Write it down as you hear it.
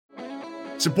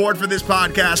Support for this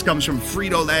podcast comes from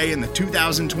Frito-Lay and the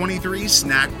 2023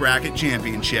 Snack Bracket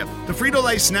Championship. The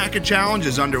Frito-Lay Snack-It Challenge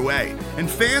is underway, and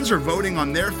fans are voting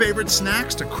on their favorite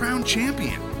snacks to crown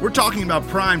champion. We're talking about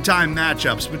prime-time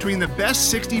matchups between the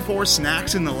best 64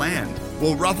 snacks in the land.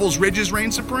 Will Ruffles Ridges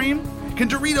reign supreme? Can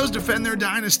Doritos defend their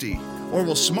dynasty? Or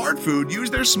will Smart Food use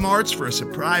their smarts for a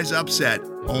surprise upset?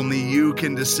 Only you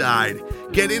can decide.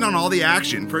 Get in on all the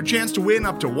action for a chance to win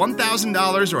up to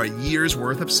 $1,000 or a year's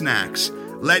worth of snacks.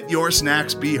 Let your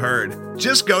snacks be heard.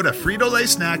 Just go to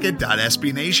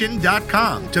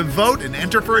fritolaysnacket.sbnation.com to vote and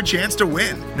enter for a chance to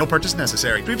win. No purchase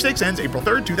necessary. Sweepstakes ends April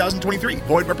 3rd, 2023.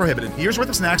 Void where prohibited. Year's worth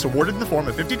of snacks awarded in the form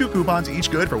of 52 coupons, each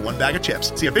good for one bag of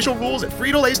chips. See official rules at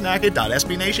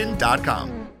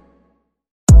fritolaysnacket.sbnation.com.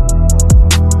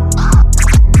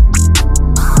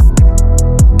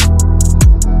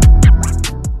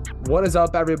 What is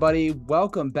up, everybody?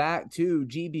 Welcome back to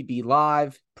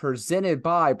GBBLive, presented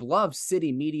by Bluff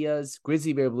City Media's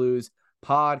Grizzly Bear Blues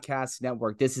Podcast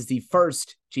Network. This is the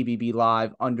first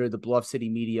GBBLive under the Bluff City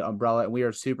Media umbrella, and we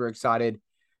are super excited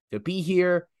to be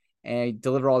here and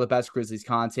deliver all the best Grizzlies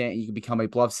content. And you can become a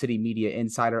Bluff City Media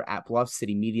insider at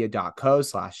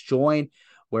bluffcitymedia.co/join,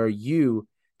 where you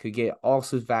could get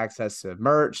exclusive access to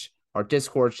merch, our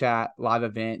Discord chat, live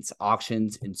events,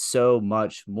 auctions, and so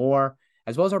much more,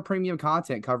 as well as our premium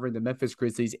content covering the Memphis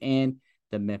Grizzlies and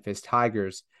the Memphis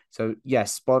Tigers. So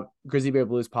yes, but Grizzly Bear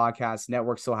Blues Podcast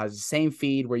Network still has the same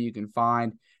feed where you can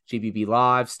find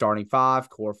GBBLive, Starting 5,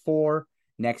 Core 4,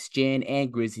 Next Gen,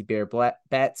 and Grizzly Bear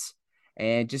Bets.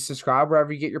 And just subscribe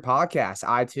wherever you get your podcasts: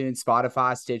 iTunes,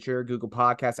 Spotify, Stitcher, Google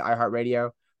Podcasts, iHeartRadio,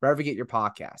 wherever you get your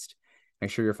podcast. Make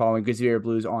sure you're following Grizzly Bear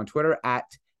Blues on Twitter at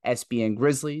SBN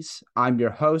Grizzlies. I'm your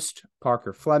host,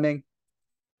 Parker Fleming.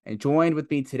 And joined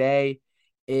with me today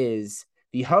is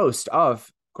the host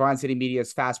of Grind City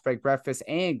Media's Fast Break Breakfast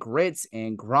and Grits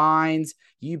and Grinds.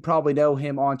 You probably know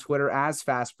him on Twitter as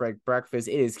Fast Break Breakfast.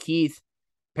 It is Keith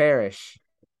Parrish.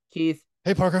 Keith.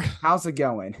 Hey, Parker. How's it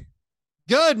going?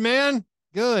 Good, man.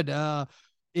 Good.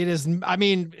 It is, I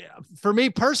mean, for me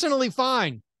personally,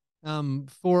 fine.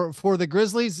 For the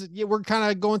Grizzlies, yeah, we're kind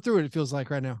of going through it feels like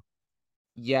right now.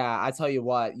 Yeah, I tell you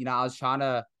what, I was trying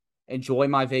to enjoy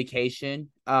my vacation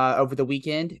over the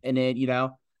weekend, and then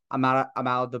I'm out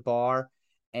of the bar,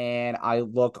 and I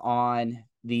look on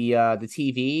the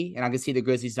TV, and I can see the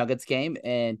Grizzlies Nuggets game,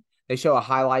 and they show a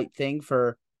highlight thing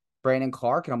for Brandon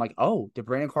Clarke, and I'm like, oh, did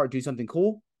Brandon Clarke do something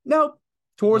cool? Nope.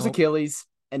 Tore his Achilles.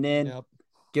 And then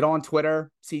get on Twitter,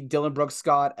 see Dylan Brooks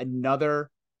got another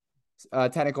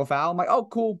technical foul. I'm like, oh,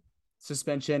 cool,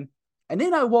 suspension. And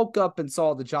then I woke up and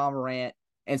saw the John Morant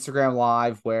Instagram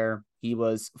Live where he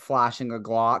was flashing a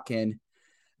Glock, and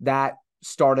that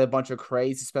started a bunch of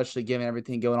craze, especially given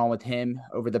everything going on with him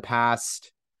over the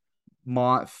past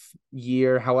month,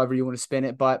 year, however you want to spin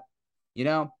it. But,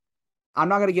 I'm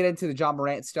not going to get into the John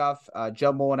Morant stuff.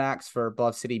 Joe Molinax for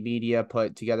Bluff City Media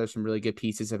put together some really good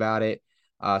pieces about it.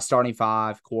 Starting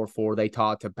 5, Core 4, they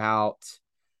talked about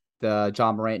the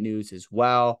John Morant news as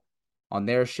well on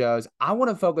their shows. I want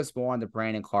to focus more on the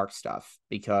Brandon Clarke stuff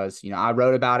because, I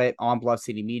wrote about it on Bluff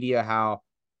City Media, how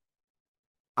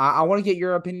I want to get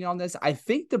your opinion on this. I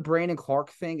think the Brandon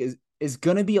Clarke thing is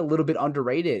going to be a little bit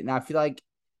underrated. And I feel like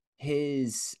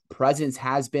his presence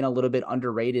has been a little bit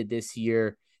underrated this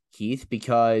year, Keith,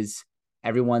 because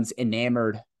everyone's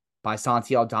enamored by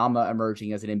Santi Aldama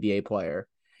emerging as an NBA player.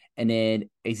 And then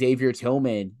Xavier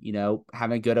Tillman,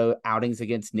 having good outings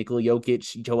against Nikola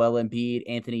Jokic, Joel Embiid,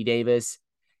 Anthony Davis.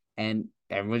 And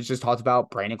everyone's just talked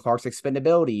about Brandon Clarke's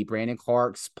expendability, Brandon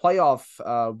Clarke's playoff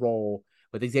role,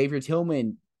 with Xavier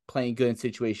Tillman playing good in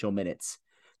situational minutes.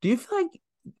 Do you feel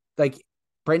like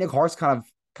Brandon Clarke's kind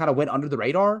of went under the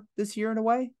radar this year in a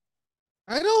way?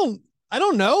 I don't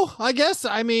know. I guess.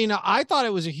 I mean, I thought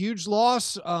it was a huge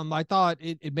loss. I thought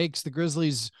it makes the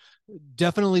Grizzlies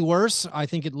definitely worse. I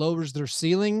think it lowers their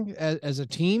ceiling as a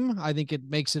team. I think it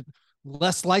makes it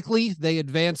less likely they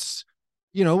advance,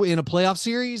 in a playoff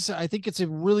series. I think it's a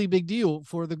really big deal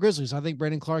for the Grizzlies. I think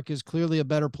Brandon Clarke is clearly a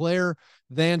better player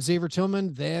than Xavier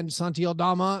Tillman, than Santi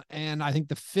Aldama. And I think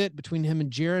the fit between him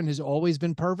and Jaren has always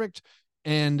been perfect.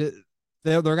 And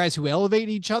they're guys who elevate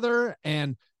each other,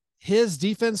 and his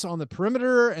defense on the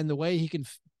perimeter and the way he can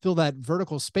fill that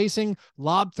vertical spacing,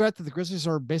 lob threat that the Grizzlies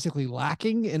are basically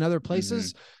lacking in other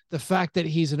places. Mm-hmm. The fact that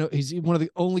he's one of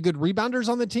the only good rebounders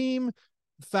on the team,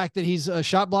 the fact that he's a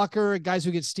shot blocker, guys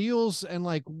who get steals, and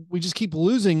we just keep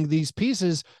losing these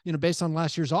pieces, based on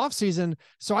last year's offseason.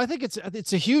 So I think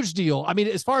it's a huge deal. I mean,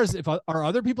 as far as are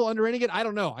other people underrating it, I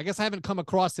don't know. I guess I haven't come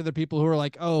across the other people who are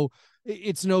like, oh,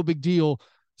 it's no big deal.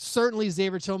 certainly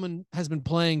Xavier Tillman has been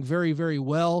playing very, very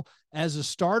well as a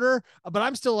starter, but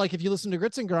I'm still like, if you listen to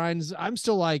Grits and Grinds, I'm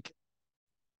still like,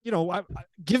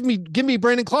 give me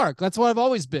Brandon Clarke. That's what I've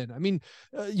always been. I mean,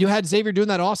 you had Xavier doing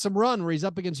that awesome run where he's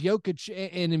up against Jokic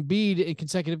and Embiid in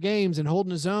consecutive games and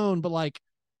holding his own. But like,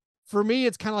 for me,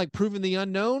 it's kind of like proving the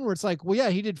unknown where it's like, well, yeah,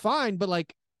 he did fine. But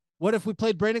like, what if we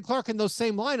played Brandon Clarke in those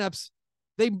same lineups?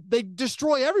 They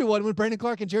destroy everyone when Brandon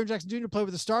Clarke and Jaren Jackson Jr. play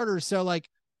with the starters. So like,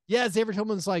 yeah, Xavier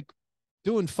Tillman's like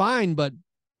doing fine, but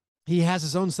he has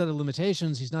his own set of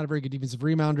limitations. He's not a very good defensive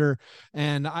rebounder.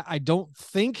 And I don't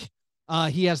think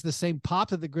he has the same pop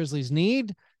that the Grizzlies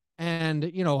need.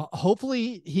 And,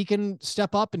 hopefully he can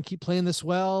step up and keep playing this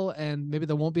well. And maybe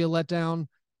there won't be a letdown.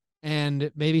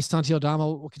 And maybe Santi Aldama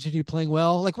will continue playing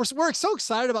well. Like we're so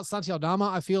excited about Santi Aldama.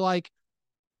 I feel like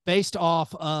based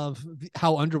off of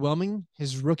how underwhelming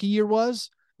his rookie year was,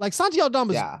 like Santi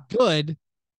Aldama is good,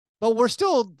 but we're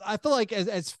still, I feel like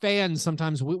as fans,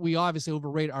 sometimes we obviously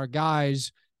overrate our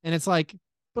guys, and it's like,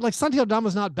 but like Santi Aldama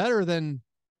is not better than,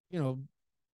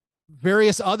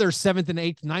 various other 7th and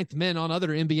 8th, 9th men on other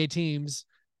NBA teams.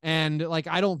 And like,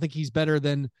 I don't think he's better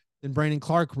than Brandon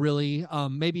Clarke really.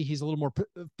 Maybe he's a little more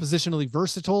positionally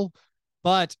versatile,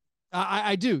 but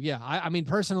I do. Yeah. I mean,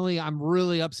 personally, I'm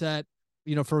really upset,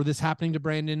 for this happening to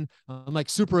Brandon. I'm like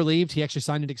super relieved. He actually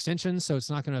signed an extension, so it's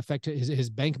not going to affect his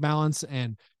bank balance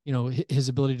and, his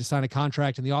ability to sign a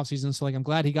contract in the offseason. So like, I'm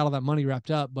glad he got all that money wrapped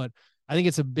up, but I think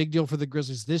it's a big deal for the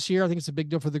Grizzlies this year. I think it's a big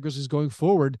deal for the Grizzlies going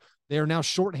forward. They are now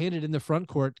shorthanded in the front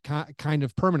court kind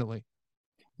of permanently.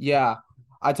 Yeah,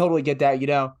 I totally get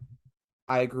that.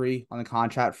 I agree on the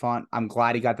contract front. I'm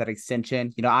glad he got that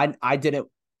extension.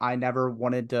 I never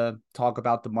wanted to talk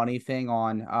about the money thing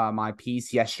on my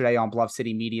piece yesterday on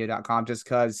bluffcitymedia.com just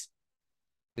because,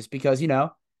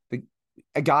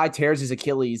 a guy tears his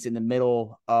Achilles in the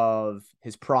middle of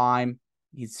his prime.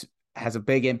 Has a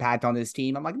big impact on this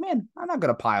team. I'm like, man, I'm not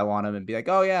going to pile on him and be like,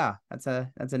 oh yeah, that's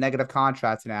a negative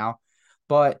contract now.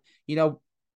 But,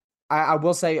 I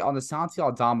will say on the Santi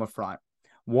Aldama front,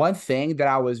 one thing that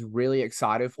I was really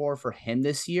excited for him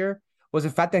this year was the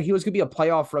fact that he was going to be a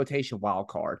playoff rotation wild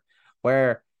card,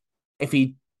 where if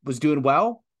he was doing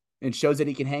well and shows that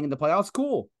he can hang in the playoffs,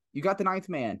 cool. You got the 9th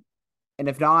man. And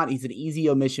if not, he's an easy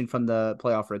omission from the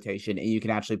playoff rotation and you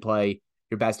can actually play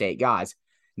your best 8 guys.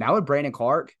 Now with Brandon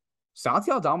Clarke,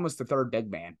 Santi Aldama was the 3rd big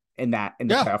man in the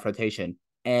playoff rotation.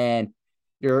 And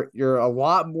you're a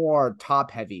lot more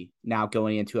top heavy now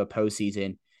going into a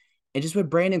postseason. And just with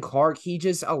Brandon Clarke, he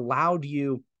just allowed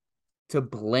you to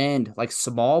blend like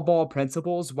small ball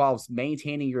principles while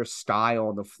maintaining your style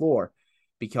on the floor,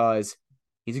 because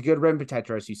he's a good rim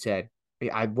protector, as you said.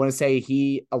 I want to say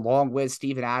he, along with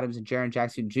Steven Adams and Jaren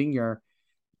Jackson Jr.,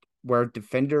 where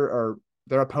defender or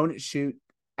their opponents shoot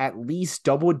at least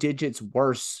double digits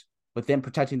worse with them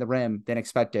protecting the rim than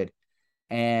expected.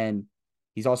 And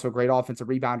he's also a great offensive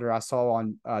rebounder. I saw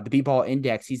on the B-ball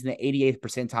index, he's in the 88th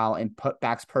percentile in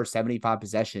putbacks per 75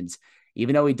 possessions,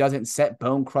 even though he doesn't set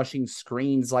bone-crushing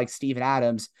screens like Steven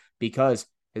Adams, because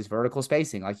his vertical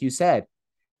spacing, like you said,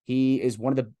 he is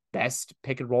one of the best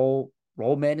pick-and-roll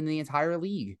men in the entire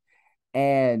league.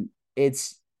 And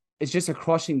it's just a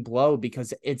crushing blow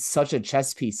because it's such a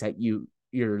chess piece that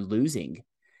you're losing.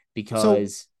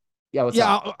 Because I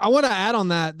want to add on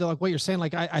that, like what you're saying.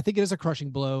 Like I think it is a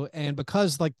crushing blow, and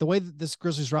because like the way that this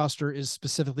Grizzlies roster is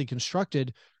specifically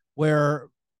constructed, where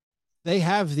they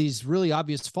have these really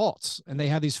obvious faults and they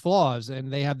have these flaws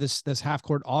and they have this half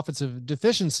court offensive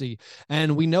deficiency,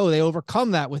 and we know they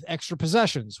overcome that with extra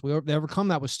possessions. They overcome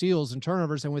that with steals and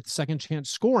turnovers and with second chance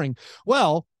scoring.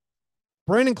 Well,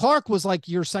 Brandon Clarke was like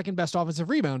your second best offensive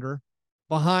rebounder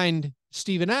behind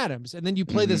Steven Adams. And then you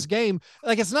play this game.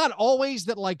 Like, it's not always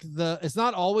that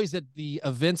the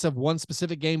events of one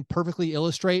specific game perfectly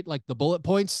illustrate like the bullet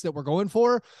points that we're going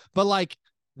for, but like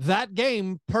that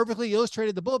game perfectly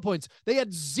illustrated the bullet points. They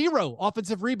had 0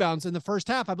 offensive rebounds in the first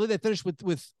half. I believe they finished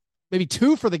with maybe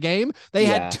 2 for the game. They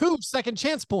had 2 second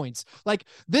chance points. Like,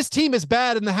 this team is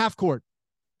bad in the half court.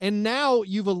 And now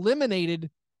you've eliminated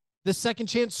the second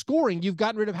chance scoring. You've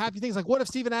gotten rid of half your things. Like, what if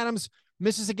Steven Adams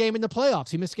misses a game in the playoffs?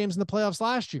 He missed games in the playoffs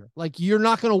last year. Like, you're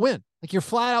not going to win. Like, you're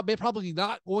flat out probably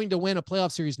not going to win a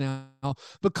playoff series now,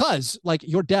 because like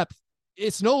your depth,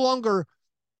 it's no longer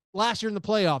last year in the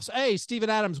playoffs. Hey, Steven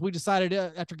Adams, we decided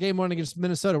after game 1 against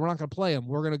Minnesota, we're not going to play him.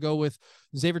 We're going to go with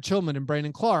Xavier Tillman and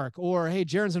Brandon Clarke. Or, hey,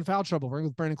 Jaren's in foul trouble, we're going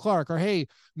with Brandon Clarke. Or, hey,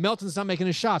 Melton's not making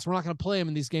his shots, we're not going to play him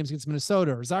in these games against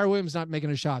Minnesota. Or Zaire Williams not making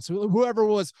his shots. Whoever it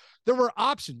was, there were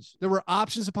options. There were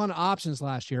options upon options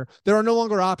last year. There are no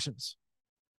longer options.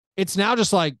 It's now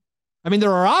just like, I mean,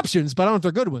 there are options, but I don't know if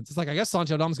they're good ones. It's like, I guess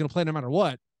Santi Aldama's going to play no matter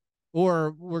what.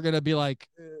 or we're going to be like,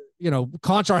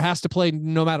 Conchar has to play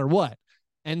no matter what.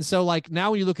 And so like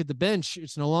now when you look at the bench,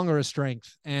 it's no longer a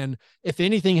strength. And if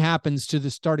anything happens to the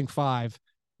starting five,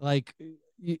 like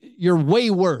you're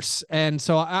way worse. And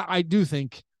so I do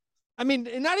think, I mean,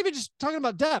 not even just talking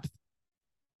about depth.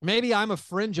 Maybe I'm a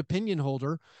fringe opinion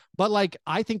holder, but like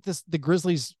I think the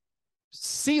Grizzlies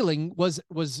ceiling was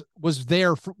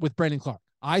there with Brandon Clarke.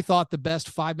 I thought the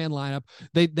best 5-man lineup.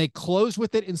 They closed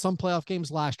with it in some playoff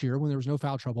games last year when there was no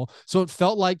foul trouble. So it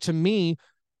felt like to me,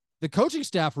 the coaching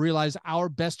staff realized our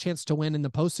best chance to win in the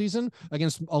postseason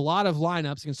against a lot of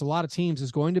lineups, against a lot of teams,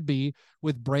 is going to be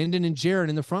with Brandon and Jaren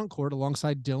in the front court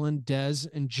alongside Dylan, Dez,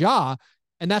 and Ja.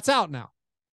 And that's out now.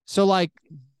 So like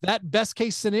that best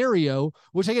case scenario,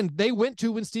 which again, they went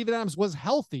to when Steven Adams was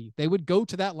healthy, they would go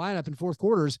to that lineup in fourth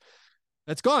quarters.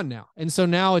 That's gone now. And so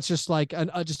now it's just like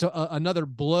another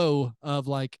blow of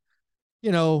like,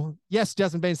 yes,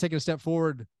 Desmond Bane's taking a step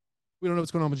forward. We don't know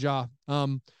what's going on with Ja.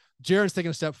 Jaren's taking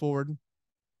a step forward.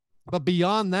 But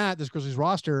beyond that, this Grizzlies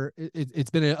roster, it's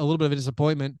been a little bit of a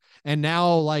disappointment. And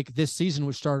now like this season,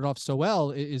 which started off so well,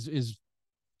 is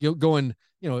going,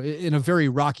 in a very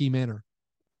rocky manner.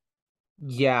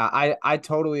 Yeah, I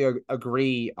totally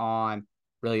agree on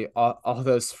really all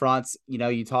those fronts.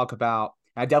 You talk about,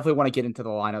 I definitely want to get into the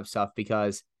lineup stuff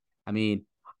because, I mean,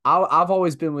 I've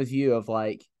always been with you of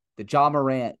like the Ja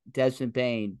Morant, Desmond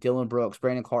Bane, Dylan Brooks,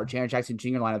 Brandon Clarke, Jaren Jackson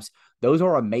Jr. lineups. Those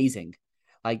are amazing.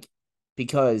 Like,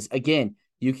 because again,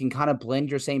 you can kind of blend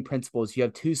your same principles. You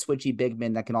have two switchy big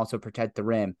men that can also protect the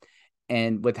rim.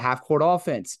 And with half court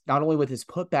offense, not only with his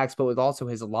putbacks, but with also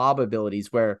his lob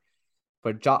abilities where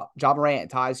for Ja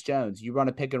Morant, Tyus Jones, you run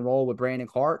a pick and roll with Brandon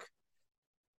Clarke,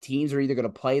 teams are either going to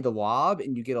play the lob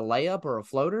and you get a layup or a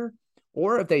floater,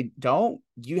 or if they don't,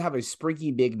 you have a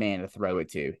springy big man to throw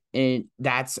it to. And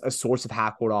that's a source of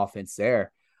half-court offense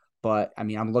there. But, I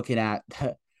mean, I'm looking at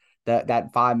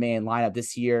that 5-man lineup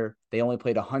this year. They only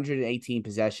played 118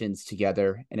 possessions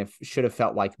together, and it should have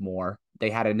felt like more.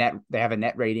 They have a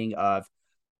net rating of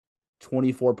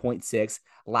 24.6.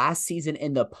 Last season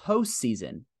in the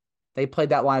postseason, they played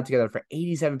that lineup together for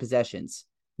 87 possessions.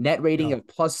 Net rating of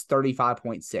plus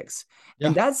 35.6.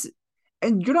 Yeah.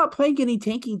 And you're not playing any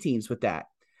tanking teams with that.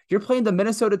 You're playing the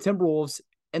Minnesota Timberwolves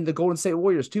and the Golden State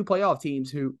Warriors, two playoff teams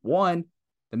who won.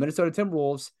 The Minnesota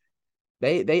Timberwolves,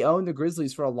 they owned the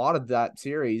Grizzlies for a lot of that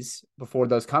series before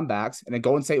those comebacks. And the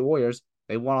Golden State Warriors,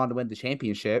 they went on to win the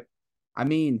championship. I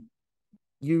mean,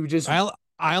 you just... I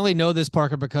only know this,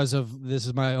 Parker, because of this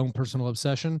is my own personal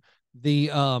obsession.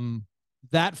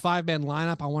 That 5-man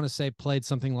lineup, I want to say, played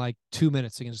something like 2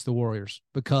 minutes against the Warriors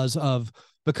because of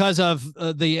Ja got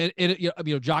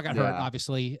hurt,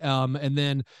 obviously. And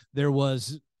then there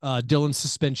was Dylan's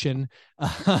suspension.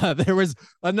 There was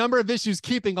a number of issues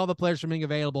keeping all the players from being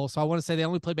available. So I want to say they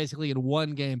only played basically in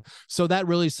one game. So that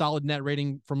really solid net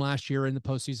rating from last year in the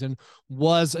postseason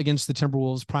was against the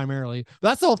Timberwolves primarily. But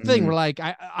that's the whole thing. We're like,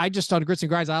 I just on Grits and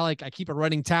Grinds, I keep a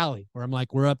running tally where I'm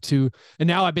like, we're up to, and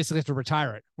now I basically have to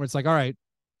retire it where it's like, all right,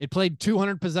 it played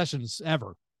 200 possessions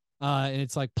ever. And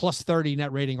it's like plus 30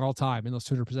 net rating all time in those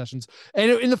 200 possessions.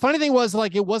 And the funny thing was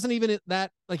like, it wasn't even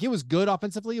that, like it was good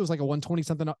offensively. It was like a 120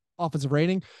 something offensive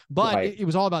rating, but right. it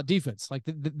was all about defense. Like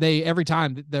they every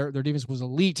time their defense was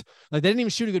elite. Like they didn't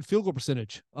even shoot a good field goal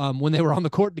percentage when they were on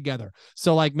the court together.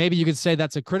 So like, maybe you could say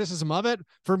that's a criticism of it.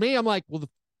 For me, I'm like, well, the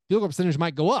field goal percentage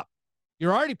might go up.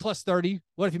 You're already plus 30.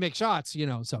 What if you make shots,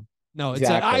 So no, it's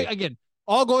exactly. Again,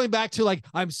 all going back to like,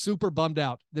 I'm super bummed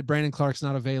out that Brandon Clarke's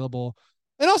not available.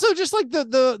 And also just like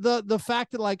the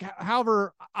fact that like,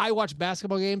 however I watch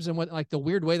basketball games and what like the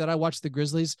weird way that I watch the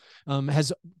Grizzlies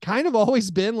has kind of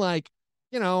always been like,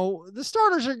 the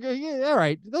starters are all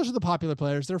right. Those are the popular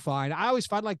players. They're fine. I always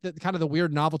find like the kind of the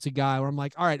weird novelty guy where I'm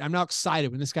like, all right, I'm now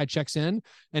excited when this guy checks in.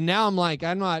 And now I'm like,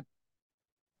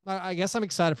 I guess I'm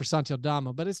excited for Santi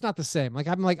Aldama, but it's not the same.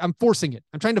 I'm forcing it.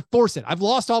 I'm trying to force it. I've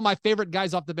lost all my favorite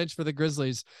guys off the bench for the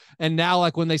Grizzlies. And now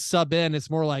like when they sub in,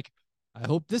 it's more like, I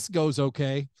hope this goes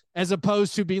okay, as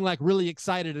opposed to being like really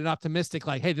excited and optimistic,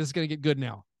 like, hey, this is going to get good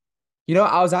now.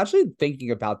 I was actually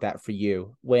thinking about that for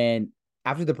you when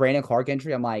after the Brandon Clarke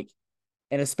injury, I'm like,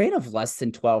 in a span of less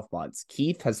than 12 months,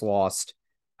 Keith has lost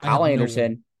Kyle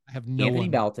Anderson, Anthony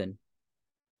Melton,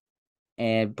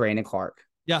 and Brandon Clarke.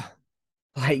 Yeah.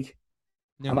 Like,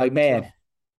 I'm like, man,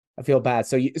 I feel bad.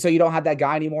 So you don't have that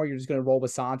guy anymore. You're just going to roll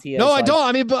with Santi. No, I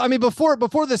don't. I mean, before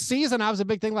the season, I was a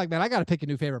big thing like, man, I got to pick a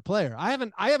new favorite player. I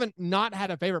haven't not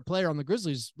had a favorite player on the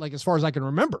Grizzlies, like as far as I can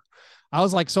remember. I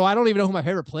was like, so I don't even know who my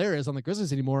favorite player is on the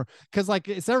Grizzlies anymore. Cause like,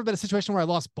 it's never been a situation where I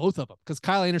lost both of them. Cause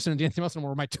Kyle Anderson and Anthony Melton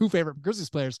were my two favorite Grizzlies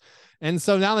players. And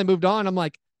so now they moved on. I'm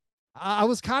like, I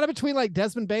was kind of between like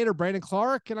Desmond Bane or Brandon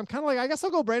Clarke, and I'm kind of like, I guess I'll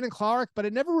go Brandon Clarke, but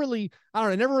it never really, I don't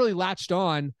know, it never really latched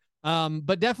on.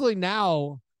 But definitely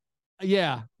now,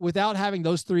 yeah, without having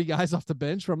those three guys off the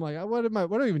bench, where I'm like, what am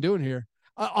I even doing here?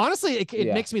 Honestly, it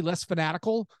Yeah. makes me less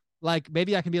fanatical. Like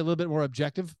maybe I can be a little bit more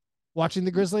objective watching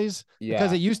the Grizzlies,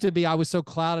 because Yeah. it used to be I was so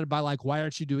clouded by like, why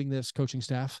aren't you doing this, coaching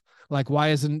staff? Like, why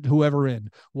isn't whoever in?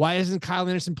 Why isn't Kyle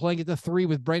Anderson playing at the 3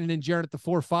 with Brandon and Jared at the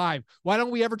 4-5? Why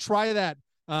don't we ever try that?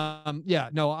 Yeah,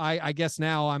 no, I guess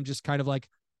now I'm just kind of like,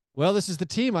 well, this is the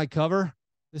team I cover.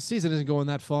 This season isn't going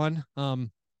that fun.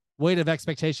 Weight of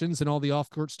expectations and all the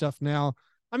off-court stuff now.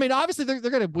 I mean, obviously they're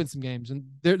going to win some games, and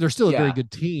they're still a very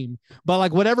good team. But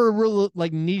like whatever real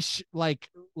like niche like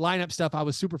lineup stuff I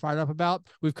was super fired up about,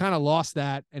 we've kind of lost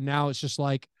that, and now it's just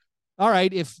like, all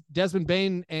right, if Desmond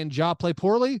Bane and Ja play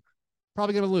poorly,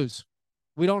 probably going to lose.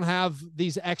 We don't have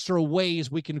these extra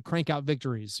ways we can crank out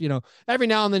victories. You know, every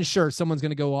now and then, sure, someone's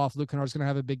going to go off. Luke Kennard's going to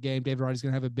have a big game. David Roddy's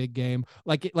going to have a big game.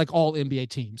 Like all NBA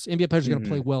teams. NBA players are going to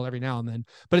play well every now and then,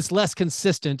 but it's less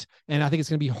consistent. And I think it's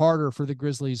going to be harder for the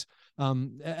Grizzlies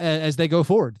as they go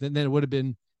forward than it would have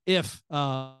been if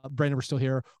Brandon were still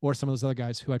here, or some of those other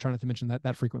guys who I try not to mention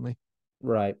that frequently.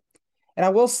 Right. And I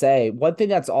will say one thing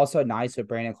that's also nice with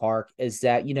Brandon Clarke is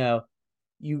that, you know,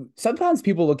 sometimes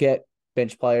people look at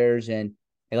bench players and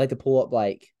they like to pull up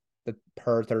like the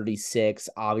per 36.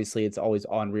 Obviously, it's always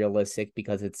unrealistic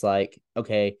because it's like,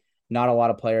 okay, not a lot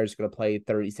of players are going to play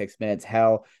 36 minutes.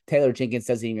 Hell, Taylor Jenkins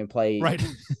doesn't even play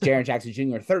Jaren Jackson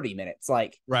Jr. 30 minutes.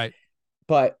 Like, right.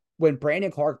 But when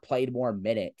Brandon Clarke played more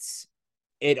minutes,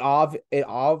 it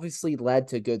obviously led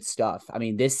to good stuff. I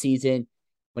mean, this season,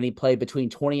 when he played between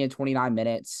 20 and 29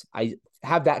 minutes, I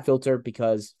have that filter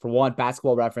because, for one,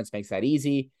 Basketball Reference makes that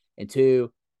easy. And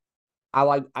two, I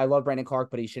love Brandon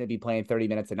Clarke, but he shouldn't be playing 30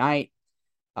 minutes a night.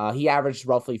 He averaged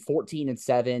roughly 14 and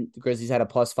 7. The Grizzlies had a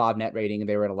 +5 net rating, and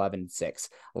they were at 11 and 6.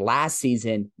 Last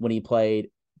season, when he played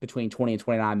between 20 and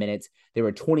 29 minutes, they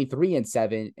were 23 and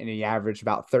 7, and he averaged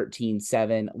about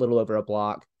 13-7, a little over a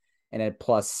block, and a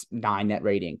 +9 net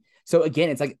rating. So again,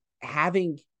 it's like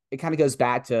it kind of goes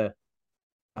back to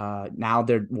now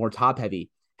they're more top heavy.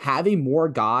 Having more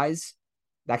guys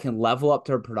that can level up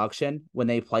their production when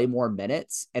they play more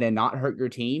minutes and then not hurt your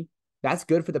team, that's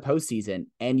good for the postseason.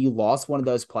 And you lost one of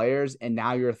those players, and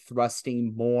now you're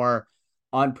thrusting more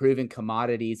unproven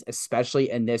commodities,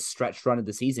 especially in this stretch run of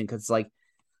the season. Because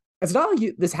it's not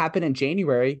like this happened in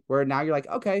January where now you're like,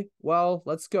 okay, well,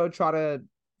 let's go try to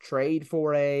trade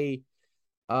for a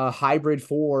hybrid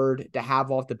forward to have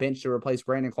off the bench to replace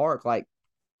Brandon Clarke. Like,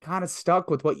 kind of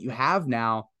stuck with what you have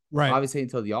now. Right. Obviously,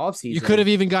 until the offseason. You could have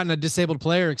even gotten a disabled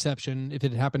player exception if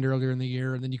it had happened earlier in the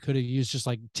year, and then you could have used just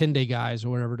like 10-day guys or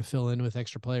whatever to fill in with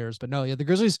extra players. But no, yeah, the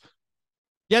Grizzlies,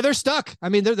 yeah, they're stuck. I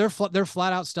mean, they're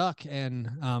flat out stuck, and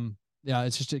yeah,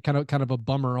 it's just kind of a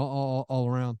bummer all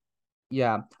around.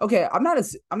 Yeah. Okay. I'm not a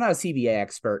CBA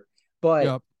expert,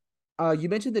 but you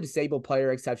mentioned the disabled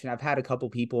player exception. I've had a couple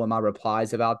people in my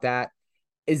replies about that.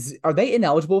 Are they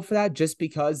ineligible for that just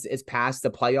because it's past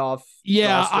the playoff?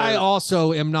 Yeah, roster? I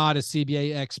also am not a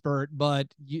CBA expert, but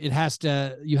you have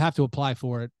to apply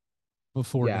for it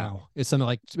before now. It's something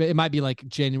like, it might be like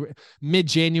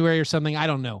mid-January or something. I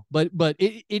don't know, but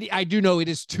I do know it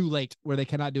is too late where they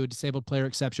cannot do a disabled player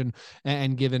exception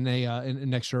and given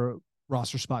an extra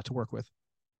roster spot to work with.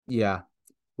 Yeah.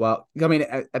 Well, I mean,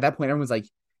 at that point, everyone's like,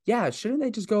 yeah, shouldn't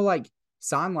they just go like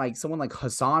sign like someone like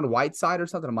Hassan Whiteside or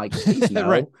something? I'm like, please no.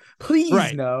 Right.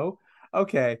 Please no.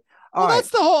 Okay. Well, that's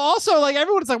the whole, also like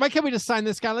everyone's like, why can't we just sign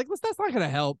this guy? Like, that's not going to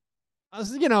help.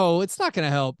 You know, it's not going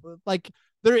to help. Like,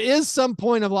 there is some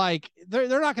point of like, they're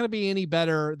not going to be any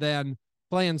better than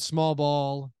playing small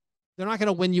ball. They're not going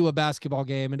to win you a basketball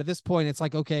game. And at this point, it's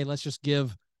like, okay, let's just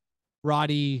give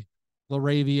Roddy,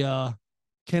 LaRavia,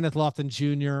 Kenneth Lofton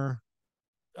Jr.,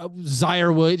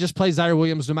 just play Zaire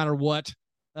Williams no matter what.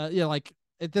 Like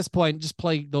at this point, just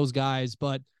play those guys.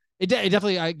 But it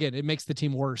definitely, again, it makes the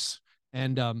team worse.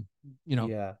 And,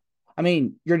 Yeah. I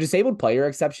mean, your disabled player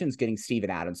exception is getting Steven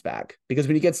Adams back, because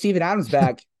when you get Steven Adams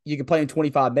back, you can play in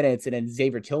 25 minutes, and then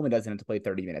Xavier Tillman doesn't have to play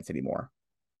 30 minutes anymore.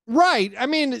 Right. I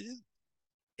mean,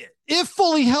 if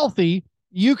fully healthy,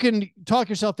 you can talk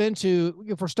yourself into,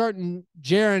 if we're starting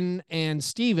Jaren and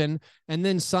Steven, and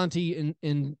then Santi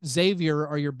and Xavier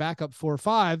are your backup 4 or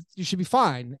 5, you should be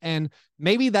fine. And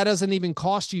maybe that doesn't even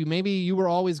cost you. Maybe you were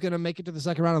always going to make it to the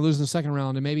second round and lose in the second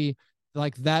round. And maybe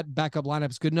like that backup lineup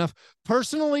is good enough.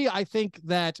 Personally, I think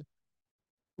that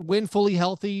when fully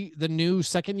healthy, the new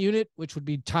second unit, which would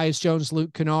be Tyus Jones,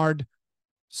 Luke Kennard,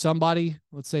 somebody,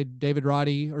 let's say David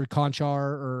Roddy or Conchar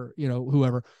or,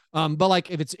 whoever. But like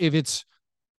if it's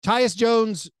Tyus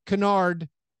Jones, Kennard,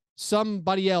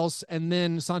 somebody else and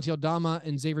then Santi Aldama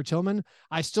and Xavier Tillman,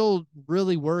 I still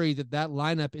really worry that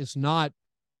lineup is not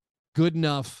good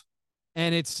enough,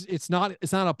 and it's not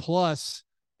a plus,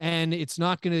 and it's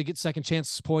not going to get second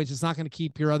chance points. It's not going to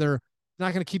keep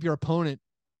your opponent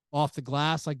off the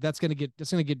glass. Like that's going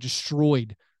to get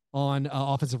destroyed on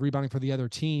offensive rebounding for the other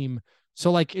team.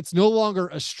 So like it's no longer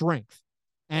a strength.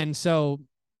 And so,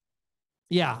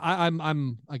 yeah, I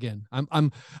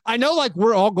know like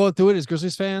we're all going through it as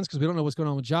Grizzlies fans because we don't know what's going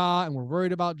on with Ja, and we're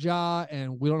worried about Ja,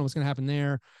 and we don't know what's going to happen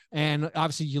there. And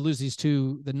obviously you lose these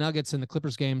two, the Nuggets and the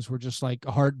Clippers games were just like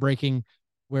heartbreaking,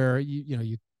 where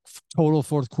you total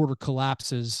fourth quarter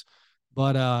collapses.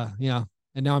 But yeah,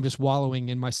 and now I'm just wallowing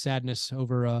in my sadness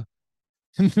over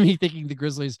me thinking the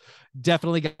Grizzlies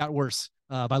definitely got worse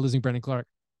by losing Brandon Clarke.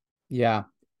 Yeah,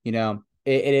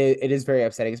 it is very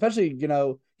upsetting, especially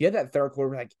you had that third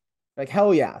quarter, like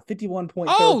hell yeah, 51-point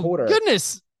third quarter. Oh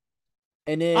goodness!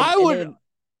 And then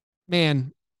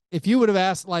man, if you would have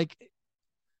asked, like,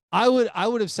 I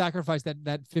would have sacrificed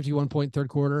that 51-point third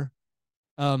quarter,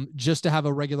 just to have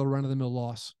a regular run of the mill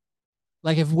loss.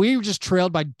 Like if we just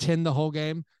trailed by 10 the whole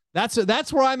game.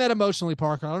 That's where I'm at emotionally,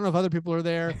 Parker. I don't know if other people are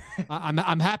there.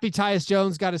 I'm happy Tyus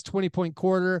Jones got his 20-point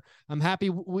quarter. I'm happy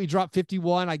we dropped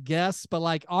 51, I guess. But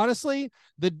like honestly,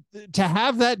 to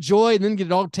have that joy and then get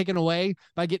it all taken away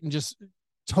by getting just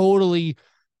totally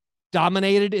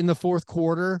dominated in the fourth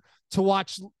quarter, to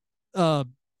watch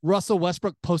Russell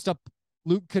Westbrook post up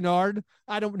Luke Kennard,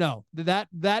 I don't know. That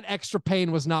extra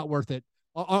pain was not worth it.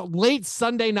 Late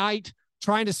Sunday night,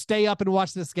 trying to stay up and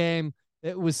watch this game.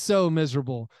 It was so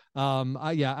miserable.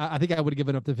 I think I would have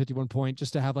given up the 51 point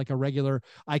just to have like a regular,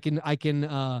 I can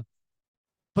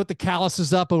put the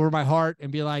calluses up over my heart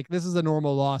and be like, this is a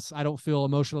normal loss. I don't feel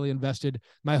emotionally invested.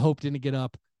 My hope didn't get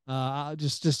up.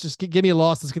 Just give me a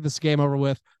loss. Let's get this game over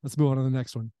with. Let's move on to the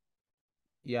next one.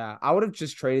 Yeah, I would have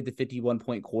just traded the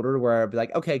 51-point quarter where I'd be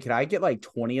like, okay, can I get like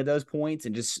 20 of those points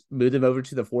and just move them over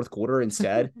to the fourth quarter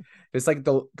instead? It's like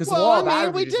because the law of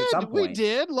averages at some point. We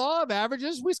did law of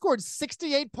averages. We scored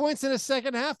 68 points in a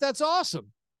second half. That's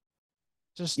awesome.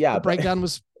 The breakdown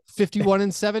was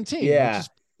 51-17. Yeah,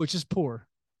 which is poor.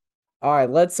 All right,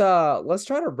 let's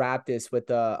try to wrap this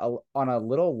with on a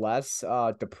little less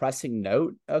depressing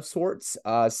note of sorts.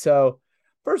 So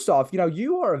first off,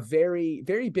 you are a very,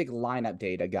 very big lineup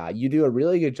data guy. You do a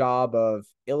really good job of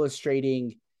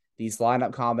illustrating these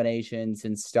lineup combinations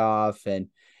and stuff, and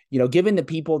giving the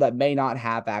people that may not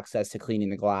have access to cleaning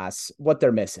the glass what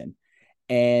they're missing.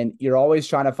 And you're always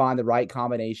trying to find the right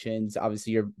combinations.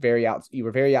 Obviously, you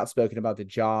were very outspoken about the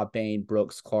Ja, Bane,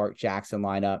 Brooks, Clarke, Jackson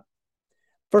lineup.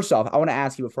 First off, I want to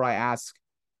ask you before I ask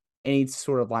any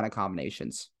sort of lineup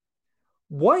combinations,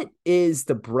 what is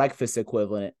the breakfast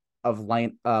equivalent of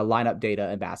lineup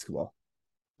data in basketball?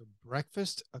 The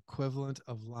breakfast equivalent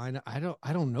of lineup. I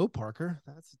don't know, Parker.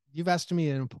 You've asked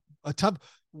me a tough.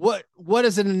 What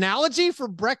is an analogy for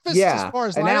breakfast? Yeah, as far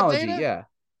as analogy. Lineup data?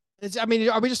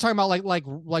 Yeah. Are we just talking about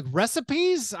like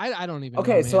recipes? I don't even.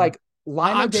 Okay, know, so like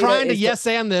lineup. I'm trying to yes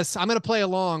and this. I'm going to play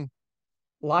along.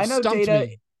 Lineup data.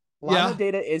 Me. Lineup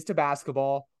data is to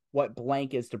basketball what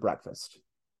blank is to breakfast.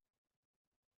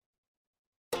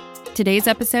 Today's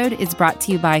episode is brought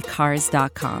to you by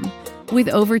Cars.com. With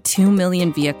over 2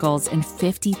 million vehicles and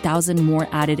 50,000 more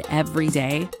added every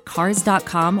day,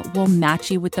 Cars.com will match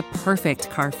you with the perfect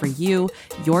car for you,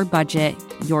 your budget,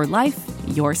 your life,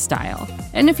 your style.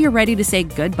 And if you're ready to say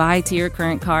goodbye to your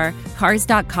current car,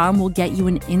 Cars.com will get you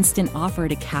an instant offer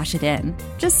to cash it in.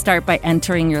 Just start by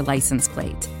entering your license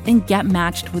plate and get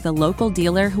matched with a local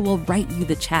dealer who will write you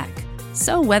the check.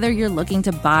 So whether you're looking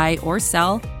to buy or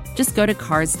sell, just go to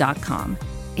Cars.com.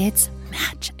 It's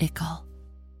magical.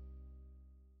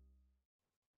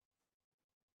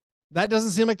 That doesn't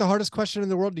seem like the hardest question in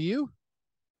the world to you.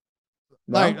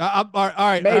 No. All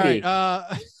right. Maybe. All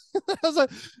right.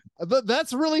 But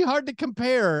that's really hard to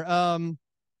compare.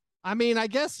 I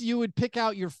guess you would pick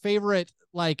out your favorite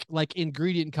like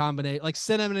ingredient combination, like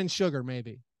cinnamon and sugar,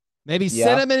 maybe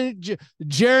cinnamon,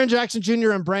 Jaren Jackson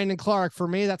Jr. and Brandon Clarke. For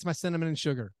me, that's my cinnamon and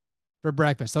sugar for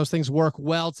breakfast. Those things work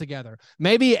well together.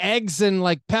 Maybe eggs and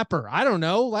like pepper. I don't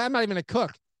know. I'm not even a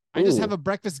cook. I just have a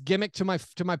breakfast gimmick to my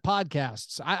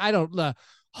podcasts. I don't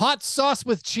hot sauce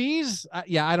with cheese.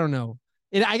 I don't know.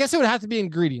 I guess it would have to be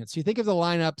ingredients. You think of the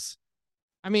lineups.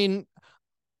 I'm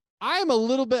a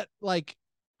little bit like,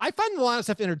 I find the lineup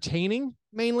stuff entertaining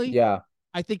mainly. Yeah.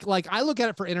 I think like I look at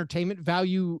it for entertainment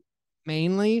value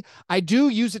mainly. I do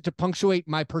use it to punctuate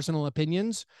my personal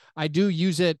opinions. I do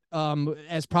use it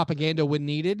as propaganda when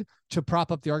needed to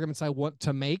prop up the arguments I want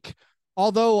to make.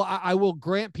 Although I will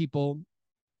grant people,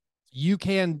 you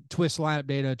can twist lineup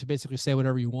data to basically say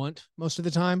whatever you want most of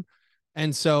the time.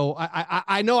 And so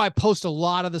I know I post a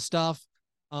lot of the stuff.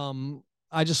 I'll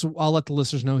let the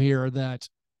listeners know here that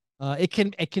it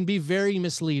can be very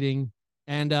misleading,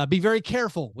 and be very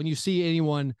careful when you see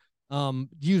anyone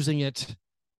using it.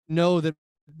 Know that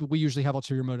we usually have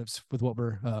ulterior motives with what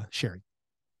we're sharing.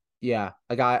 Yeah,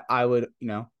 like I would,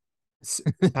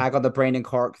 back on the Brandon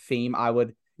Clarke theme, I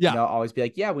would, always be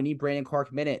like, yeah, we need Brandon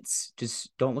Clarke minutes.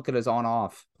 Just don't look at his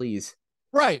on-off, please.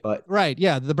 Right.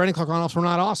 Yeah, the Brandon Clarke on-offs were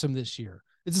not awesome this year.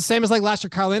 It's the same as like last year.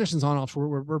 Kyle Anderson's on-offs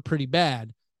were pretty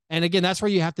bad. And again, that's where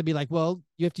you have to be like, well,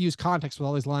 you have to use context with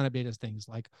all these lineup data things.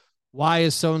 Like, why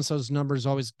is so-and-so's numbers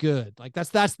always good? Like that's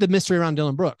the mystery around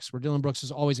Dylan Brooks, where Dylan Brooks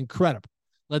is always incredible.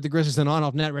 Led the Grizzlies in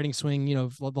on-off net rating swing,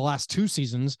 the last 2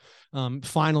 seasons.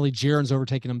 Finally, Jaren's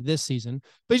overtaken him this season.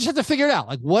 But you just have to figure it out.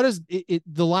 Like, what is it?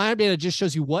 The lineup data just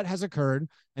shows you what has occurred,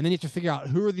 and then you have to figure out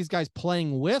who are these guys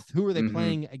playing with, who are they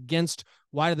playing against,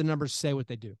 why do the numbers say what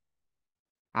they do?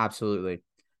 Absolutely.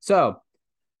 So,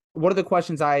 one of the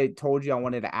questions I told you I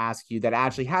wanted to ask you that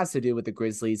actually has to do with the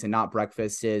Grizzlies and not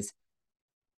breakfast is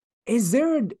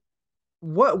there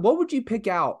what would you pick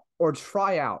out or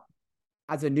try out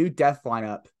as a new death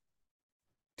lineup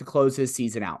to close his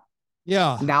season out?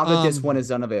 Yeah. Now that this one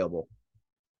is unavailable.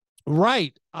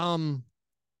 Right.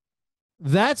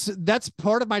 That's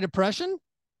part of my depression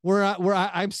where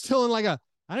I'm still in like I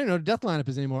don't know what death lineup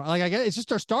is anymore. Like, I guess it's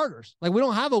just our starters. Like, we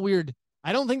don't have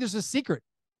I don't think there's a secret.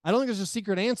 I don't think there's a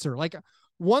secret answer. Like,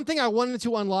 one thing I wanted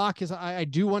to unlock is I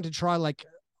do want to try like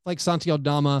Santi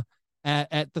Aldama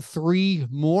at the 3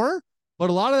 more, but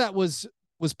a lot of that was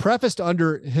prefaced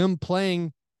under him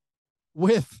playing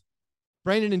with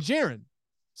Brandon and Jaren.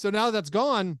 So now that's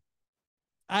gone.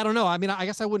 I don't know. I mean, I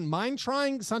guess I wouldn't mind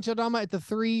trying Santi Aldama at the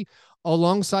 3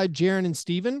 alongside Jaren and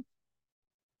Steven,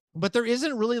 but there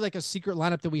isn't really like a secret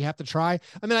lineup that we have to try.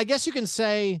 I mean, I guess you can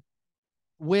say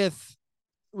with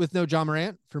no John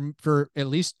Morant for at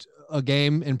least a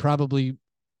game and probably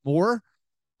more,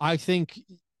 I think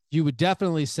you would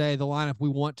definitely say the lineup we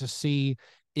want to see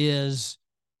is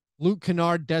Luke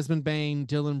Kennard, Desmond Bane,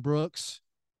 Dylan Brooks,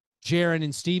 Jaren,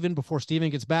 and Steven. Before Steven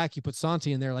gets back, you put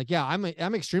Santi in there. Like, yeah,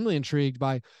 I'm extremely intrigued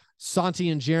by Santi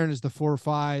and Jaren as the 4 or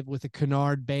 5 with a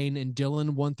Kennard, Bane, and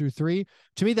Dylan 1 through 3.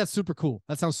 To me, that's super cool.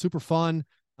 That sounds super fun.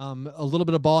 A little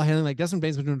bit of ball handling. Like, Desmond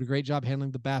Bane's been doing a great job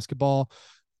handling the basketball.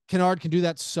 Kennard can do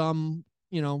that some,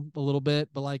 a little bit,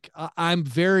 but like, I'm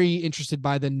very interested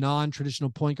by the non-traditional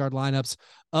point guard lineups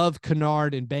of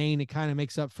Kennard and Bane. It kind of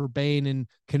makes up for Bane and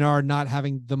Kennard not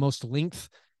having the most length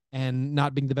and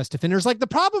not being the best defenders. Like, the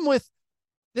problem with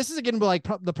this is, again, like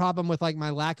the problem with like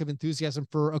my lack of enthusiasm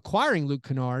for acquiring Luke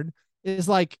Kennard is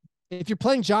like, if you're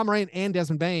playing John Morant and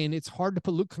Desmond Bane, it's hard to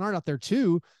put Luke Kennard out there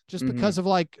too, just because of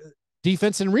like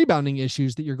defense and rebounding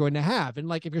issues that you're going to have. And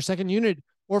like, if your second unit,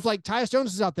 or if like Tyus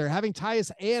Jones is out there, having Tyus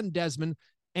and Desmond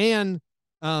and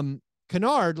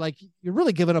Kennard, like, you're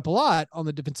really giving up a lot on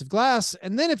the defensive glass.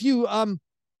 And then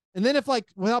if like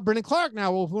without Brandon Clarke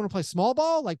now, well, if we want to play small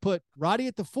ball, like put Roddy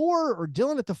at the 4 or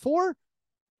Dylan at the 4,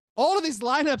 all of these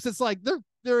lineups, it's like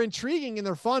they're intriguing and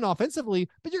they're fun offensively,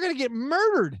 but you're going to get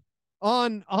murdered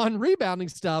on rebounding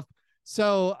stuff.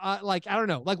 So like, I don't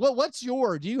know, like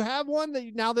do you have one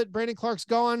that now that Brandon Clarke's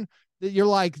gone, that you're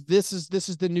like, this is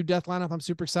the new death lineup I'm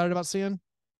super excited about seeing?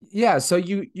 Yeah. So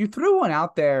you threw one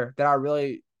out there that I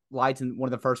really liked. And one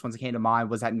of the first ones that came to mind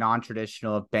was that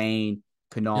non-traditional of Bane,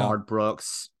 Kennard,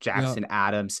 Brooks, Jackson,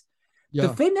 Adams. The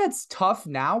thing that's tough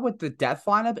now with the death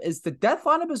lineup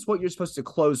is what you're supposed to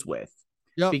close with,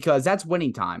 because that's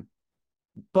winning time.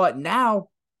 But now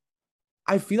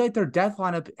I feel like their death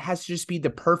lineup has to just be the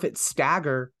perfect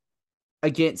stagger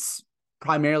against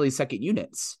primarily second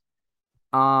units.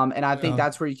 And I think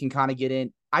that's where you can kind of get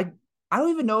in. I don't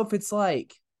even know if it's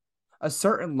like a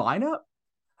certain lineup,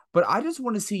 but I just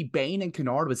want to see Bane and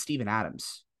Kennard with Steven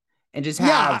Adams and just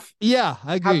I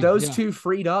agree. Have those two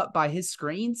freed up by his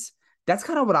screens. That's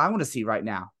kind of what I want to see right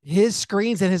now. His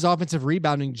screens and his offensive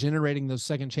rebounding, generating those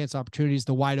second chance opportunities,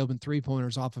 the wide open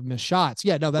 3-pointers off of missed shots.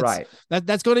 Yeah, no, that's right.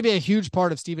 That's going to be a huge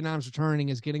part of Steven Adams returning,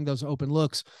 is getting those open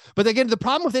looks. But again, the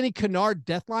problem with any Kennard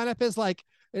death lineup is like,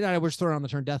 and I was throwing on the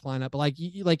term death lineup, but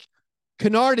like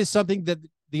Kennard is something that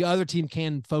the other team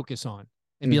can focus on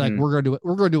and be like, we're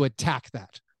going to attack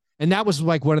that. And that was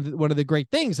like one of the great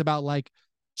things about like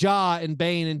Ja and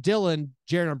Bane and Dylan,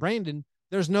 Jaren and Brandon.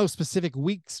 There's no specific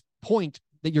weak point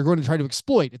that you're going to try to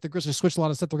exploit. If the Grizzlies switch a lot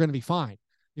of stuff, they're going to be fine.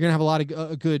 You're going to have a lot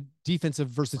of good defensive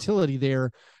versatility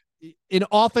there. In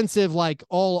offensive, like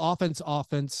all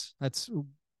offense, that's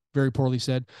very poorly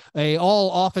said,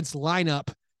 all offense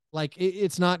lineup, like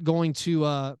it's not going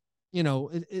to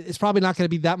it's probably not going to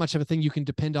be that much of a thing you can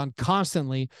depend on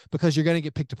constantly, because you're going to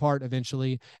get picked apart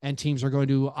eventually, and teams are going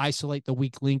to isolate the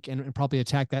weak link and probably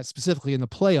attack that specifically in the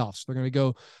playoffs. They're going to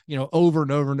go, over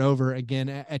and over and over again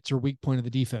at your weak point of the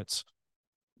defense.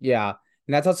 Yeah.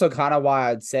 And that's also kind of why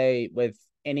I'd say with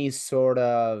any sort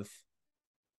of,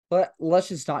 but let's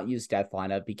just not use death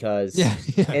lineup, because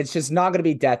it's just not going to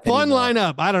be death fun anymore.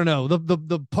 lineup. I don't know.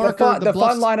 The Parker, the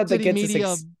fun lineup that gets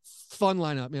media fun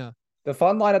lineup. Yeah. The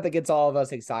fun lineup that gets all of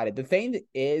us excited. The thing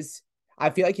is, I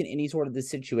feel like in any sort of this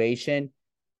situation,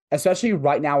 especially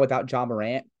right now without John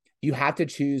Morant, you have to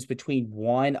choose between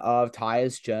one of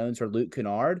Tyus Jones or Luke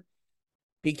Kennard,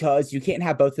 because you can't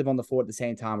have both of them on the floor at the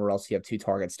same time, or else you have two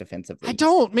targets defensively. I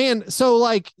don't, man. So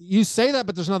like you say that,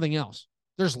 but there's nothing else.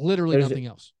 There's literally nothing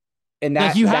else. And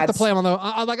that you have to play him on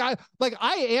the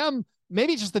I am.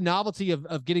 Maybe just the novelty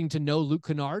of getting to know Luke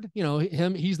Kennard.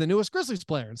 He's the newest Grizzlies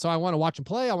player. And so I want to watch him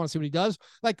play. I want to see what he does.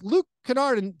 Like Luke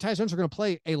Kennard and Tyus Jones are going to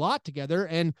play a lot together,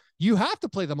 and you have to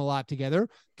play them a lot together,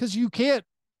 because you don't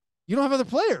have other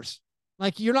players.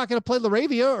 Like you're not going to play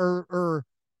LaRavia or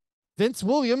Vince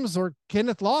Williams or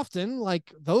Kenneth Lofton.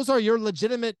 Like those are your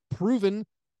legitimate proven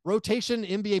rotation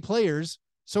NBA players.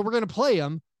 So we're going to play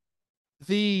them.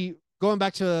 Going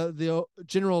back to the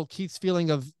general Keith's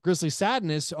feeling of Grizzly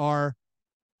sadness,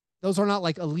 those are not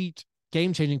like elite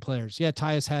game-changing players. Yeah,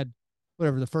 Tyus had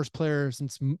the first player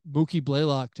since Mookie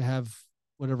Blaylock to have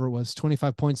whatever it was,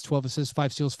 25 points, 12 assists,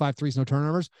 5 steals, 5 threes, no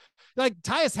turnovers. Like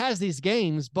Tyus has these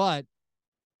games, but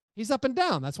he's up and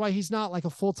down. That's why he's not like a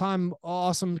full-time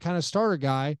awesome kind of starter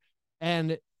guy.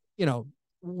 And,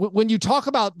 when you talk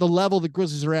about the level the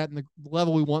Grizzlies are at and the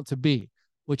level we want to be,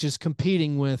 which is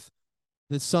competing with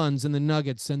the Suns and the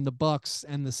Nuggets and the Bucks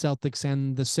and the Celtics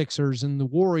and the Sixers and the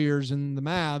Warriors and the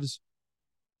Mavs.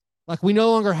 Like we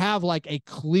no longer have like a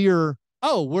clear,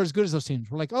 we're as good as those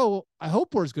teams. We're like, I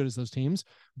hope we're as good as those teams,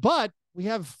 but we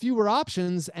have fewer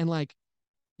options. And like,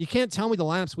 you can't tell me the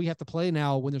lineups we have to play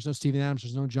now when there's no Steven Adams,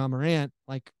 there's no John Morant.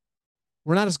 Like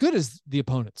we're not as good as the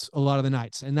opponents a lot of the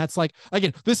nights. And that's like,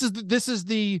 again, this is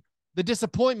the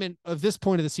disappointment of this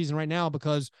point of the season right now,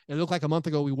 because it looked like a month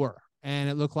ago we were.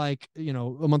 And it looked like, a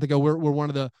month ago, we're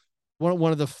one of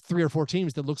the 3 or 4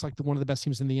 teams that looks like one of the best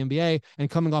teams in the NBA. And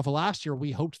coming off of last year,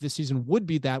 we hoped this season would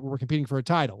be that, where we're competing for a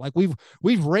title. Like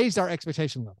we've raised our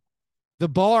expectation level. The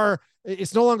bar,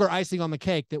 it's no longer icing on the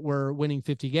cake that we're winning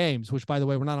 50 games, which by the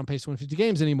way, we're not on pace to win 50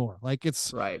 games anymore. Like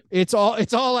it's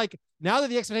all like, now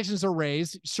that the expectations are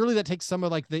raised, surely that takes some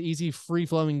of like the easy free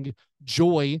flowing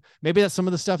joy. Maybe that's some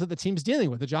of the stuff that the team's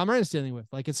dealing with, that John Morant's dealing with.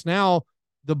 Like it's now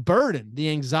the burden, the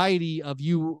anxiety of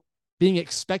you being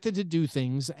expected to do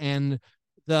things, and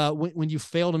when you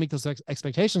fail to meet those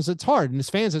expectations, it's hard. And as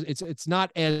fans, it's not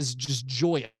as just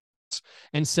joyous.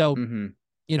 And so,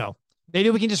 maybe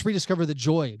we can just rediscover the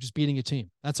joy of just beating a team.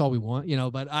 That's all we want,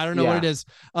 but I don't know what it is.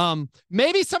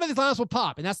 Maybe some of these lineups will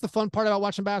pop, and that's the fun part about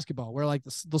watching basketball, where like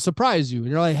they'll surprise you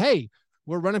and you're like, hey,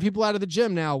 we're running people out of the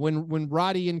gym now when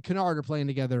Roddy and Kennard are playing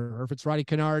together, or if it's Roddy,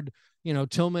 Kennard,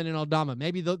 Tillman and Aldama,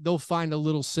 maybe they'll find a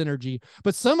little synergy.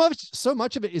 But so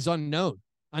much of it is unknown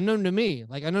to me,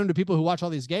 like unknown to people who watch all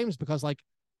these games, because like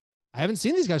I haven't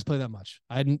seen these guys play that much.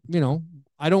 I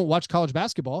don't watch college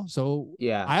basketball, so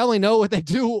I only know what they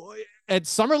do at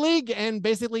summer league and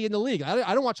basically in the league.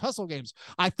 I don't watch hustle games.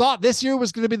 I thought this year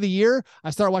was going to be the year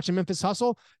I started watching Memphis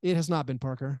Hustle. It has not been,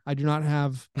 Parker. I've not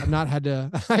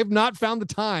found the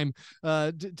time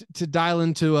to dial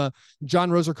into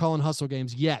John Roser calling hustle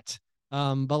games yet.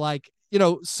 But like,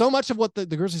 so much of what the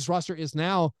Grizzlies roster is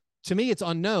now, to me, it's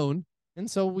unknown. And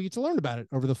so we get to learn about it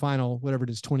over the final, whatever it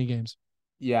is, 20 games.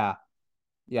 Yeah.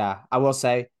 Yeah. I will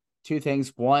say 2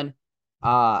 things. One,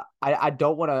 I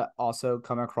don't want to also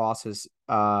come across as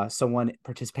someone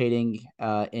participating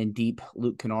in deep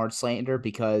Luke Kennard slander,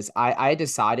 because I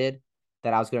decided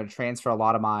that I was going to transfer a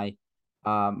lot of my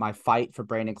my fight for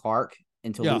Brandon Clarke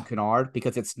into Luke Kennard,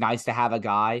 because it's nice to have a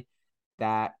guy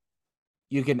that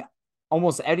you can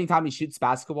almost anytime he shoots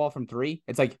basketball from 3,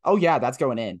 it's like, oh yeah, that's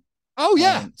going in. Oh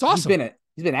yeah, it's awesome.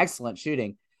 He's been excellent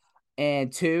shooting.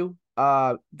 And 2,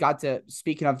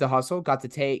 speaking of the hustle, got to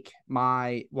take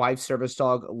my wife's service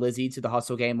dog Lizzie to the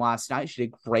hustle game last night. She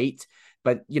did great,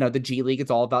 but the G League,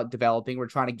 it's all about developing. We're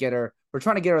trying to get her in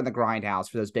the grindhouse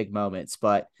for those big moments.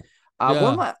 But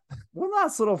one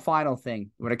last little final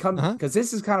thing when it comes, because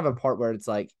this is kind of a part where it's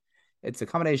like, it's a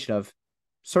combination of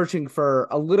searching for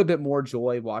a little bit more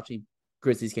joy watching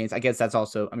Grizzlies games. I guess that's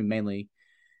also, mainly,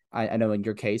 I know in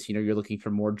your case, you're looking for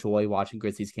more joy watching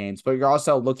Grizzlies games, but you're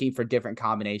also looking for different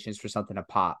combinations for something to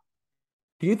pop.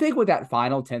 Do you think with that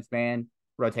final 10th man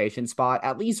rotation spot,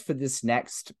 at least for this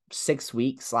next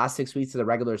last 6 weeks of the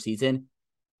regular season,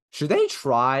 Should they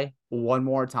try one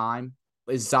more time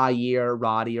with Zaire,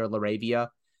 Roddy, or Laravia?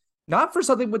 Not for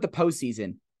something with the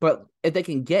postseason, but if they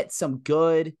can get some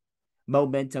good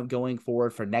momentum going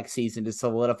forward for next season to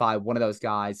solidify one of those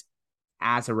guys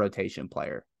as a rotation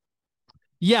player.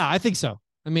 Yeah, I think so.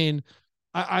 I mean,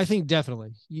 I think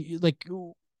definitely.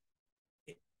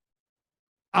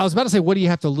 I was about to say, what do you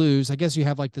have to lose? I guess you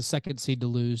have like the 2nd seed to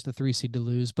lose, the 3 seed to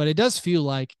lose, but it does feel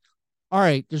like, all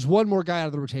right, there's one more guy out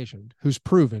of the rotation who's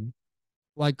proven.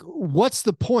 Like, what's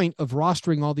the point of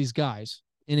rostering all these guys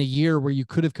in a year where you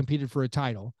could have competed for a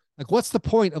title? Like, what's the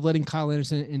point of letting Kyle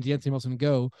Anderson and D'Anthony Melton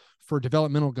go for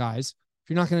developmental guys if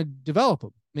you're not going to develop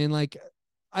them? I mean, like,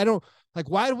 I don't like,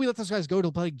 why do we let those guys go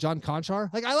to play John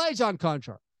Conchar? Like, I like John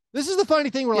Conchar. This is the funny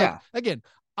thing where, like, again,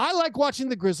 I like watching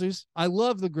the Grizzlies. I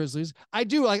love the Grizzlies. I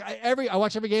do. Like, I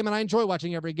watch every game and I enjoy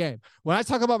watching every game. When I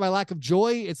talk about my lack of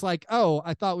joy, it's like, oh,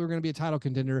 I thought we were going to be a title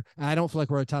contender, and I don't feel like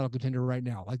we're a title contender right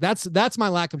now. Like, that's my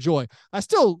lack of joy. I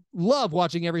still love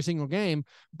watching every single game,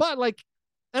 but like,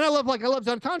 and I love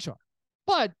John Conchar,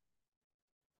 but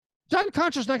John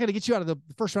Conchar's not going to get you out of the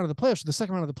first round of the playoffs or the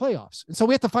second round of the playoffs. And so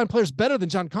we have to find players better than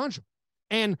John Conchar.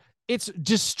 And it's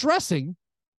distressing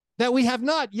that we have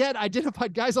not yet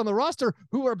identified guys on the roster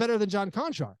who are better than John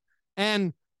Conchar.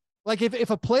 And like, if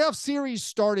a playoff series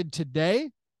started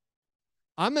today,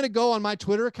 I'm going to go on my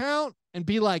Twitter account and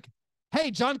be like,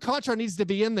 hey, John Conchar needs to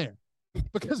be in there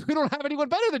because we don't have anyone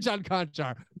better than John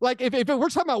Conchar. Like, if we're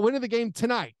talking about winning the game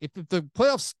tonight, if the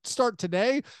playoffs start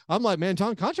today, I'm like, man,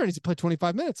 John Conchar needs to play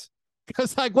 25 minutes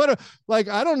because like,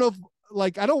 I don't know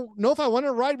if I want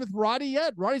to ride with Roddy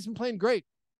yet. Roddy's been playing great.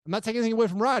 I'm not taking anything away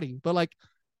from Roddy, but like,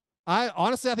 I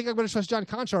think I'm going to trust John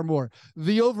Conchar more.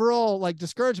 The overall like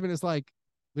discouragement is like,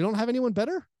 we don't have anyone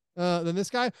better than this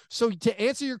guy. So to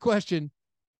answer your question,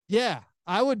 yeah,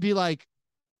 I would be like,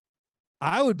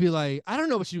 I don't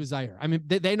know what to do with Zaire. I mean,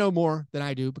 they know more than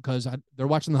I do because they're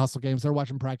watching the hustle games. They're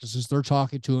watching practices. They're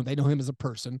talking to him. They know him as a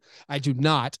person. I do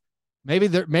not. Maybe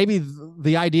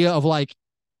the idea of like,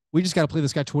 we just got to play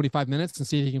this guy 25 minutes and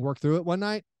see if he can work through it one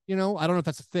night. You know, I don't know if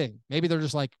that's a thing. Maybe they're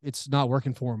just like, it's not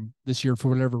working for him this year for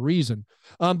whatever reason.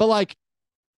 But like,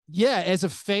 yeah, as a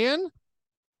fan,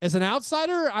 as an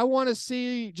outsider, I want to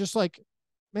see just like,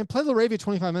 man, play Laravia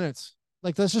 25 minutes.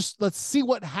 Like, let's see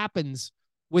what happens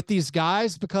with these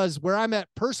guys, because where I'm at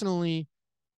personally,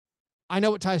 I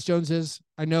know what Tyus Jones is.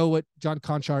 I know what John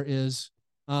Conchar is.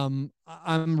 I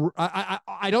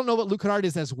don't know what Luke Kennard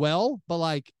is as well, but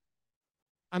like,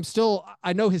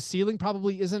 I know his ceiling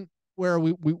probably isn't where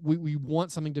we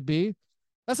want something to be.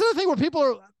 That's another thing where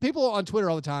people on Twitter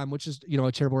all the time, which is, you know,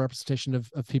 a terrible representation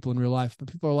of people in real life, but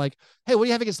people are like, hey, what do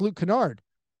you have against Luke Kennard?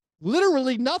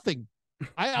 Literally nothing.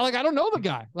 I don't know the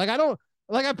guy.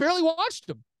 I barely watched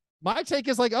him. My take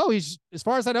is like, oh, he's, as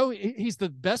far as I know, he's the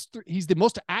best. He's the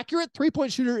most accurate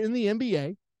 3-point shooter in the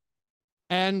NBA.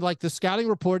 And like, the scouting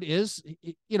report is,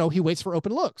 you know, he waits for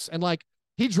open looks, and like,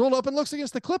 he drilled open looks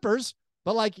against the Clippers.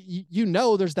 But like, you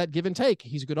know, there's that give and take.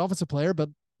 He's a good offensive player, but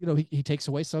you know, he takes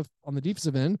away stuff on the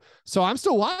defensive end. So I'm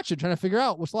still watching, trying to figure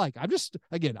out what's like. I'm just,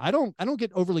 again, I don't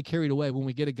get overly carried away when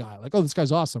we get a guy like, oh, this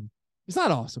guy's awesome. He's not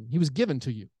awesome. He was given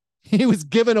to you. He was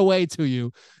given away to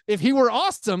you. If he were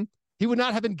awesome, he would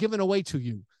not have been given away to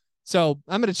you. So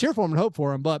I'm going to cheer for him and hope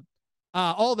for him. But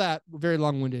all that very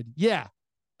long-winded. Yeah,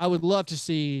 I would love to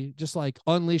see just like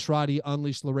unleash Roddy,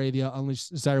 unleash Laravia, unleash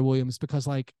Zaire Williams, because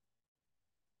like,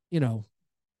 you know,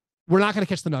 we're not going to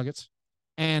catch the Nuggets.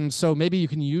 And so maybe you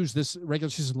can use this regular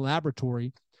season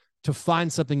laboratory to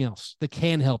find something else that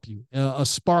can help you, a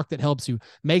spark that helps you.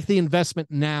 Make the investment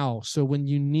now, so when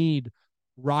you need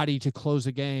Roddy to close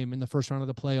a game in the first round of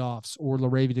the playoffs, or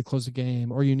Laravia to close a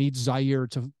game, or you need Zaire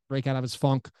to break out of his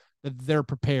funk, that they're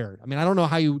prepared. I mean, I don't know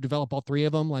how you develop all three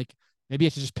of them. Like, maybe you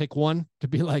have to just pick one to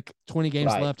be like 20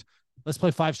 games left. Let's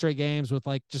play 5 straight games with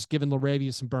like just giving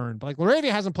Laravia some burn. But like, Laravia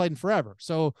hasn't played in forever.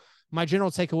 So my general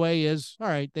takeaway is, all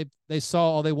right, they saw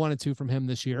all they wanted to from him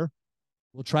this year.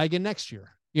 We'll try again next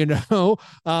year, you know?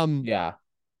 Yeah.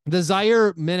 The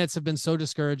Zaire minutes have been so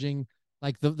discouraging.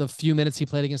 Like the few minutes he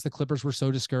played against the Clippers were so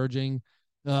discouraging.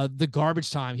 The garbage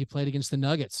time he played against the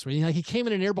Nuggets, where he came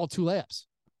in and airballed 2 layups.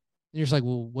 And you're just like,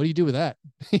 well, what do you do with that?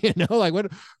 You know, like what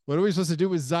are we supposed to do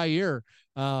with Zaire?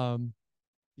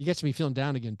 You get me feeling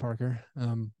down again, Parker.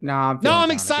 I'm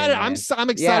excited. Again, I'm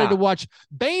excited to watch.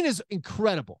 Bane is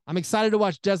incredible. I'm excited to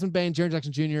watch Desmond Bane, Jaren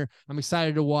Jackson Jr. I'm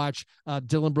excited to watch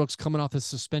Dylan Brooks coming off his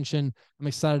suspension. I'm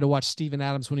excited to watch Steven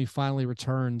Adams when he finally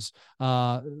returns.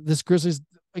 This Grizzlies,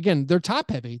 again, they're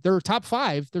top heavy. They're top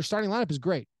 5. Their starting lineup is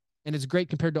great. And it's great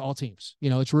compared to all teams.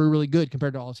 You know, it's really, really good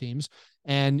compared to all teams.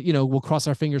 And, you know, we'll cross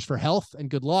our fingers for health and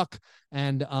good luck,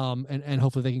 and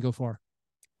hopefully they can go far.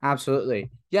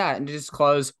 Absolutely. Yeah, and to just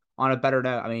close on a better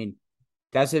note, I mean,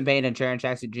 Desmond Bane and Jaren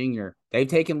Jackson Jr., they've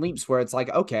taken leaps where it's like,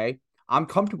 okay, I'm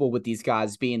comfortable with these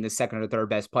guys being the second or third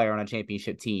best player on a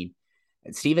championship team.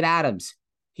 And Steven Adams,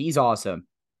 he's awesome.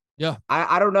 Yeah.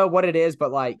 I don't know what it is,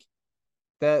 but like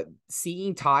the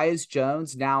seeing Tyus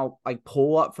Jones now like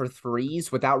pull up for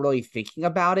threes without really thinking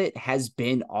about it has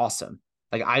been awesome.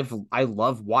 Like I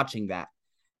love watching that.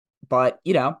 But,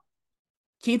 you know,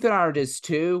 Keith and I are just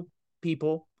two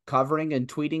people covering and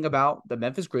tweeting about the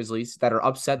Memphis Grizzlies that are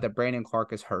upset that Brandon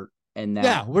Clarke is hurt. And that,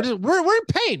 yeah, we're in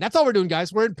pain. That's all we're doing,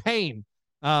 guys. We're in pain.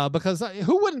 Because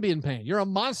who wouldn't be in pain? You're a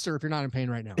monster if you're not in pain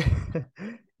right now.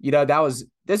 You know,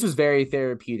 this was very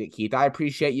therapeutic, Keith. I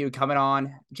appreciate you coming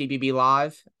on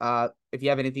GBBLive. If you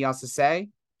have anything else to say,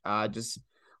 just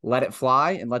let it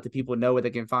fly and let the people know where they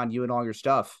can find you and all your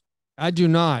stuff. I do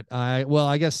not.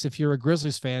 I guess if you're a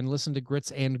Grizzlies fan, listen to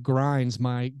Grits and Grinds,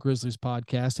 my Grizzlies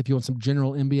podcast. If you want some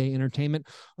general NBA entertainment,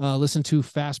 listen to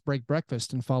Fast Break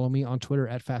Breakfast and follow me on Twitter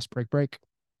at Fast Break Break.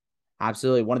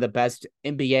 Absolutely. One of the best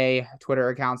NBA Twitter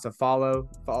accounts to follow.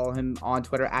 Follow him on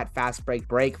Twitter at Fast Break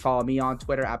Break. Follow me on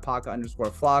Twitter at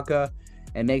Paca_Flocka.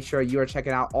 And make sure you are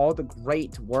checking out all the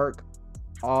great work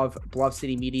of Bluff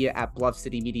City Media at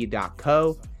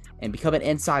bluffcitymedia.co. And become an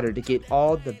insider to get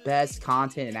all the best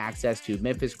content and access to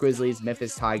Memphis Grizzlies,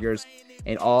 Memphis Tigers,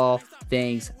 and all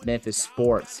things Memphis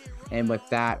sports. And with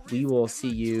that, we will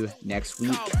see you next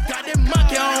week. Got that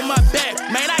monkey on my back,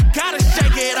 man, I gotta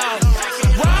shake it off.